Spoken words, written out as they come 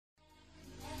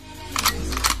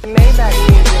Maybach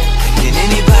music. Can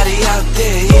anybody out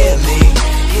there hear me?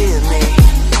 Hear me?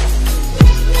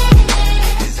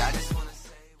 'Cause I just wanna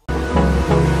say,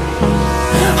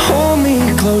 hold me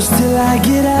close till I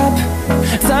get up.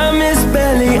 Time is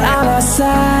barely on our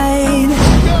side.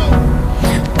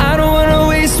 I don't wanna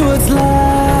waste what's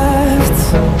left.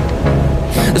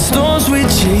 The storms we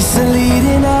chase are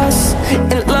leading us,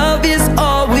 and love is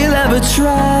all we'll ever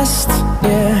trust.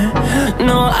 Yeah,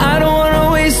 no, I don't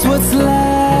wanna waste what's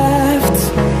left.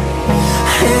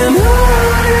 And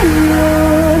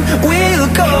on we'll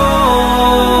go,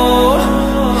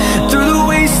 through the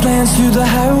wastelands, through the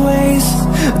highways,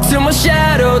 till my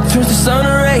shadow turns to sun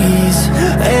rays.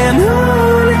 And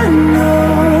on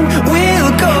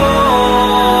we'll go,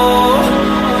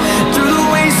 through the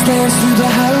wastelands, through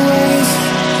the highways,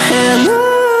 and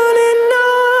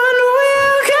on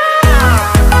we'll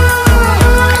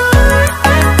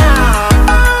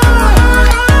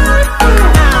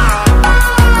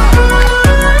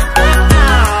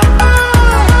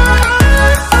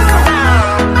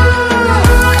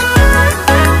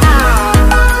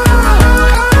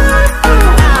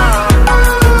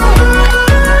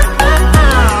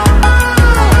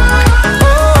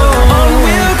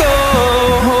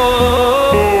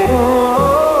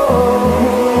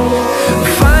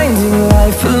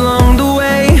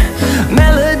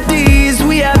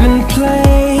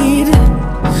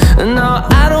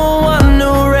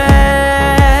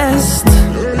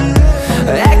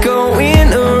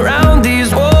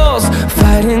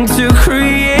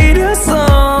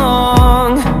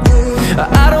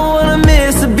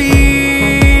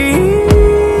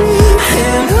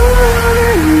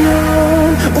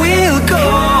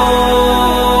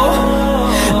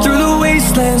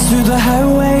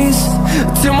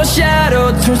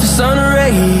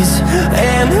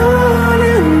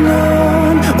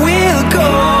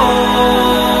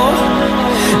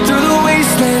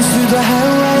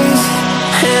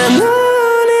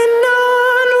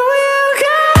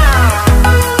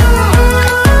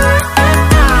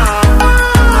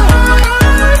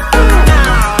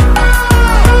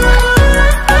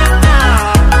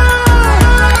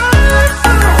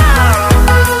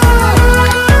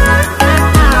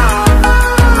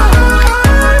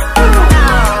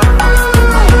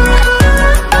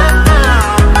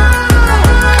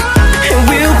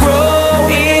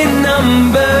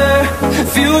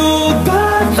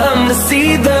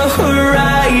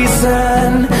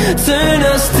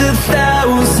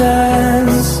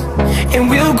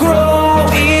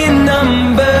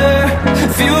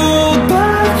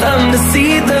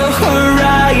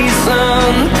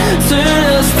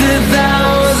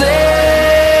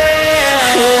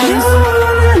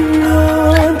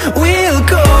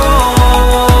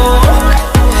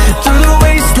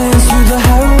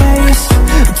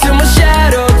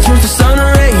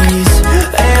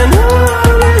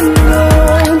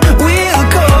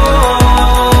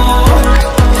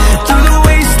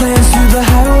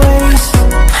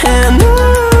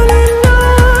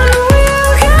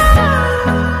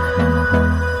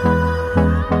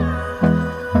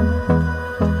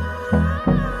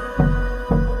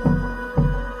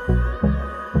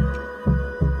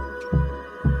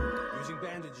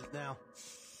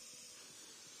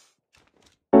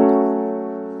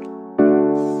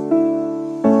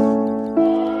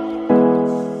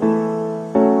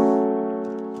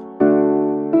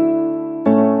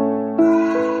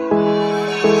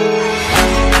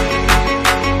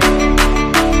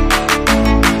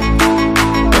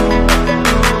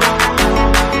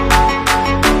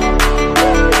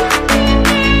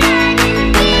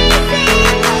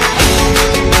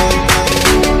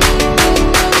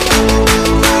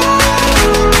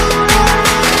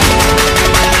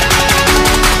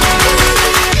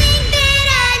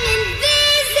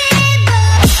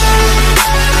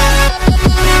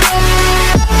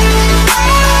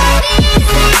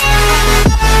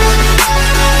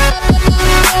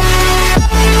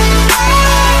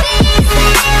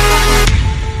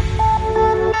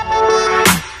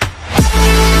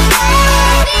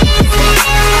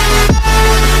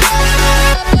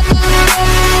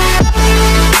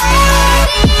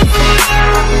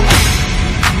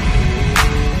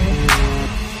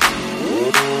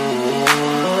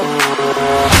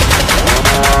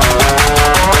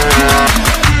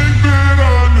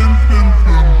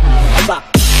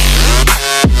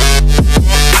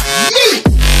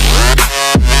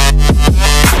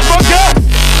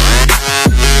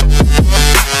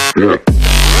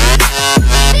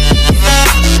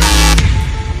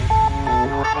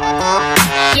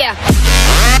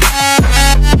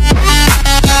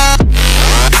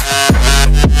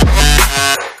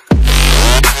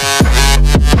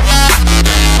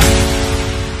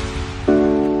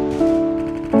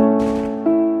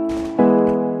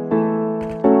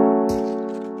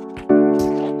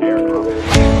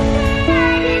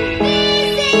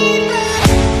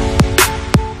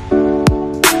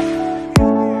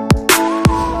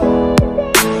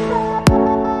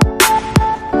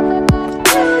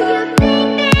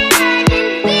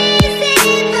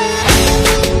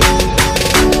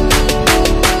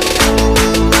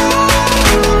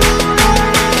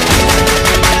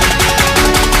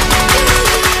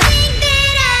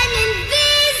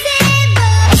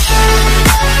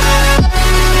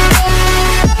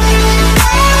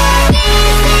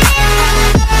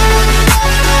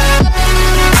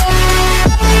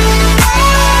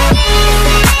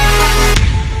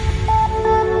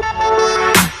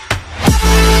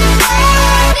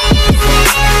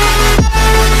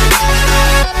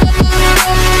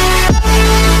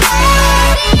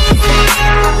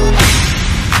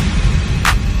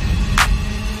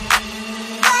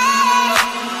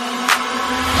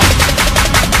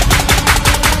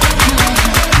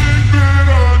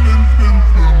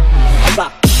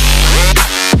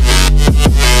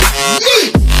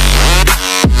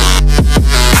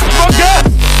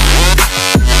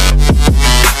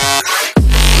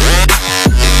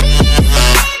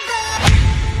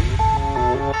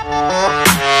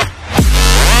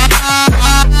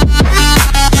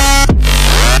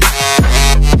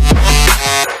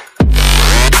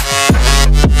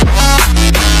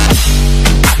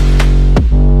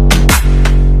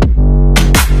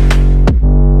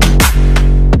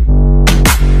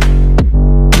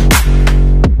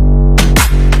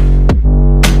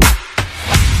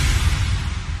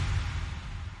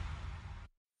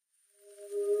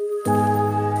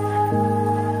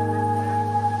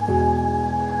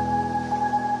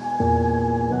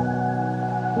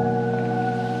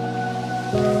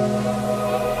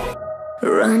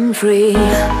Run free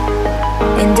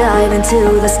and dive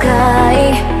into the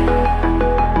sky.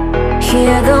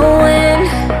 Hear the wind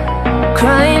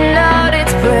crying out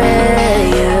its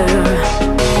prayer.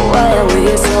 Why are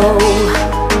we so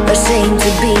ashamed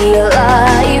to be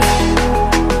alive?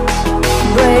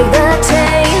 Break the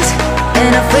chains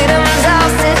and our freedom's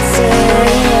ours to take.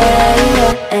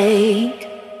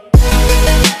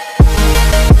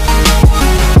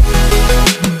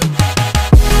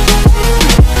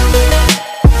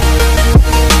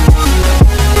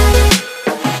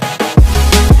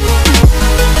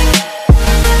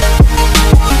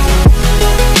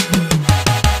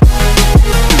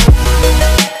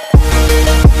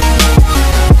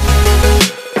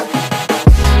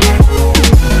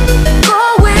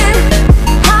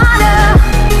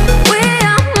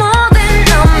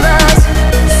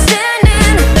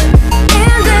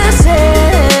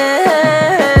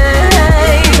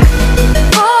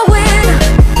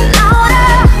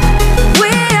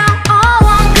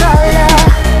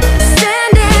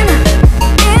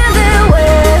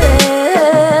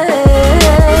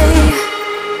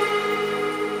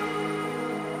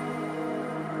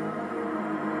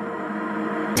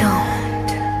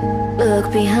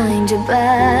 Look behind your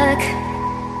back.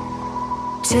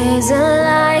 Chase a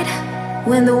light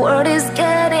when the world is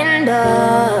getting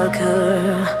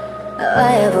darker.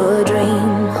 I have a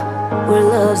dream where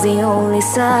love's the only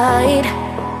side.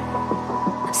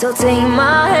 So take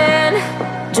my hand,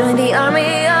 join the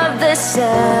army of the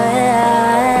shadows.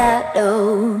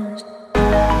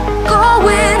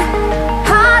 Going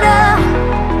harder,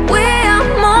 we are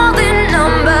more than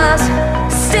numbers.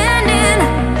 Standing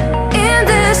in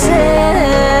this shade,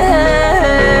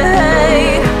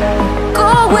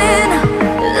 going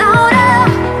louder.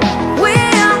 We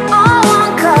are all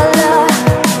one color,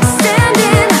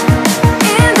 standing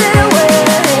in the way.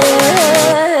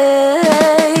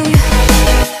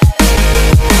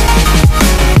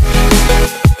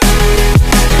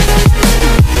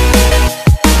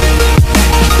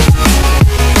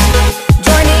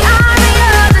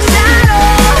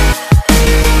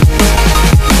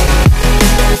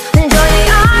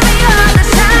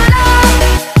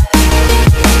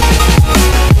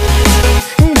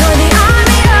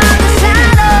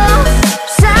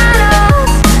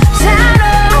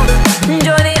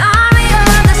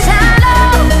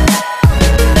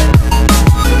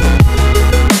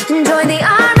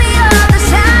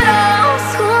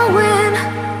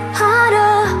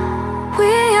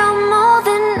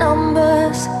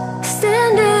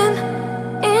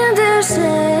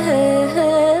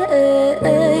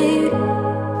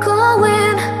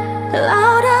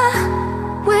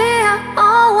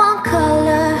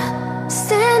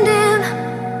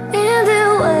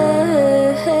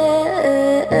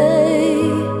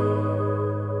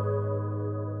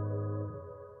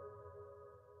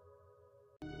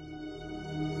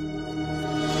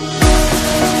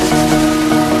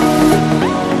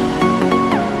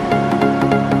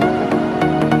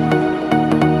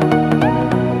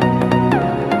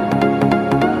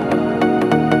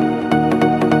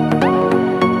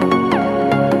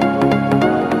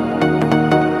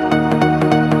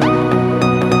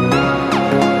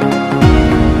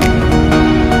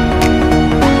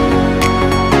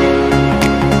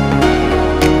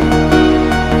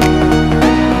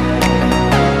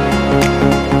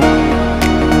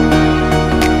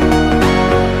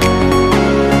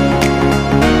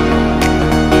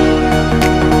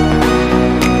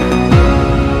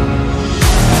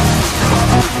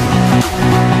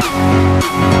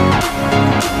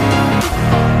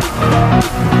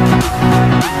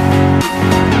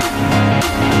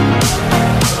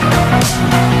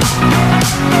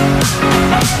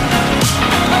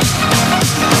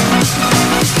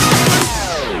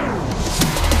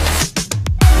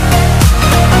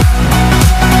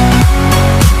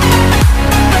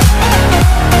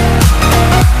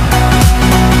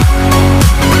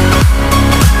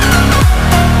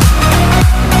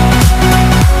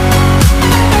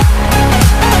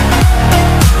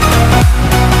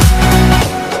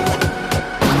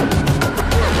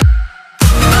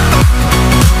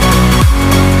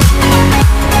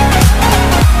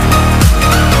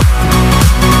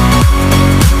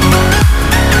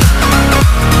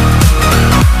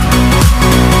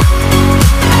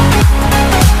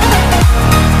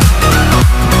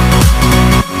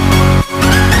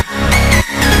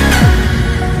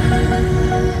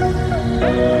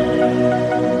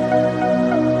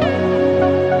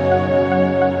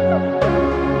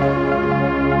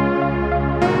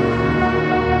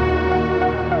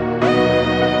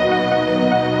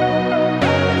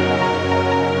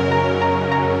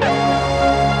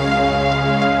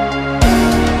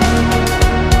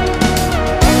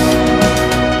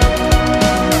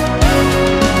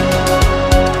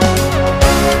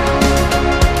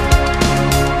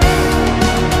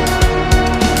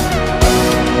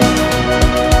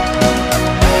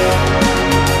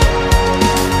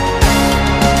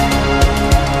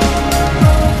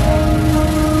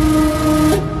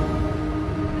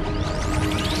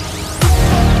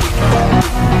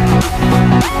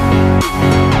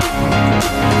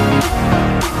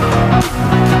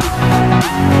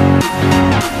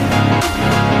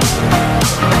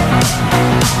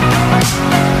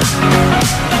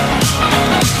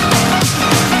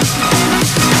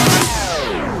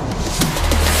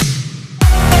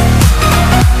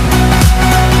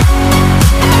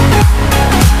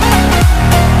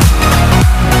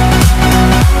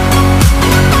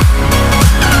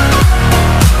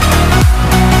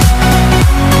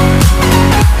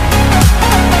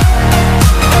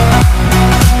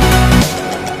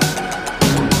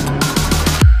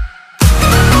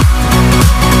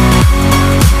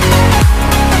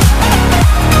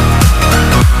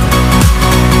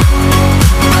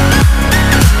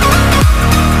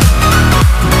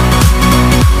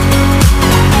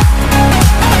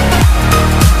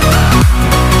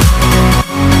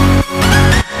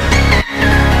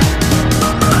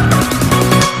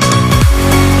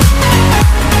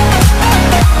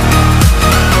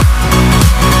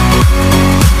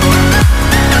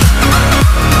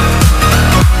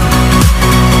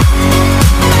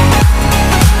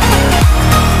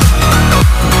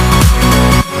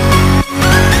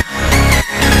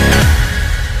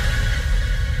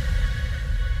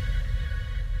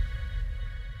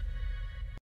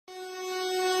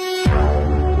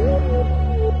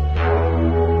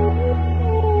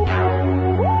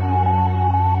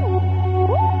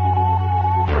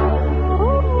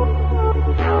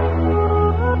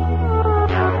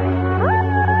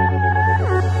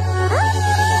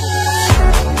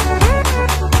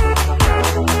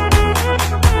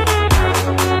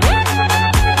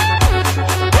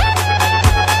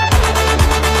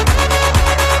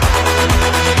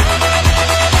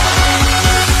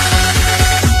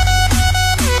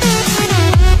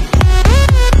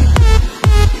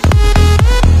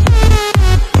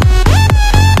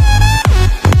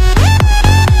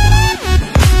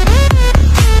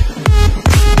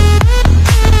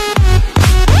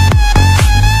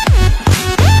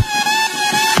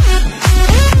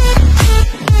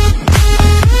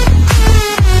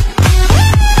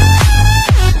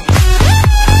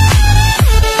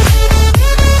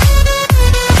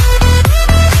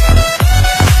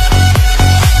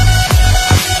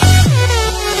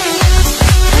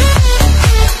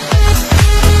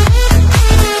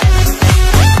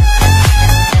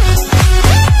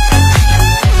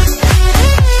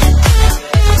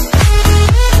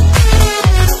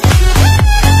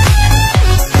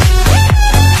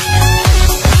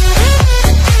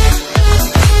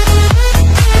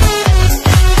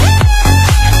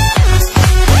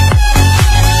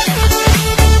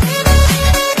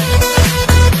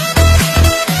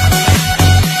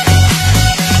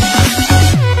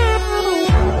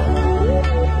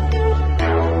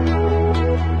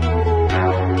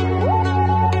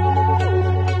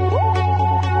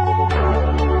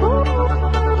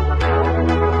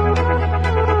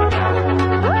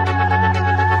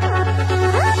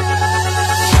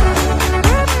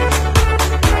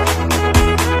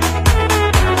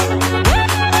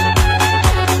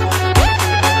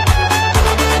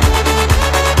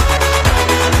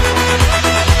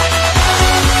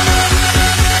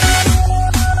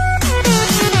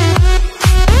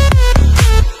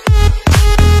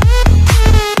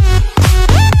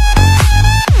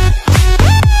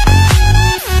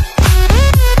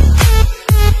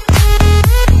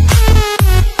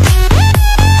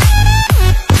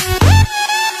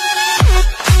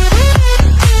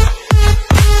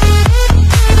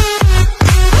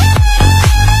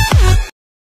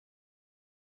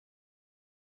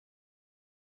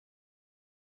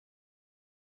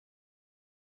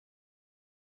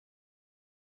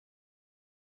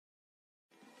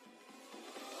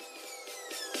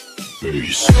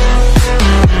 Peace.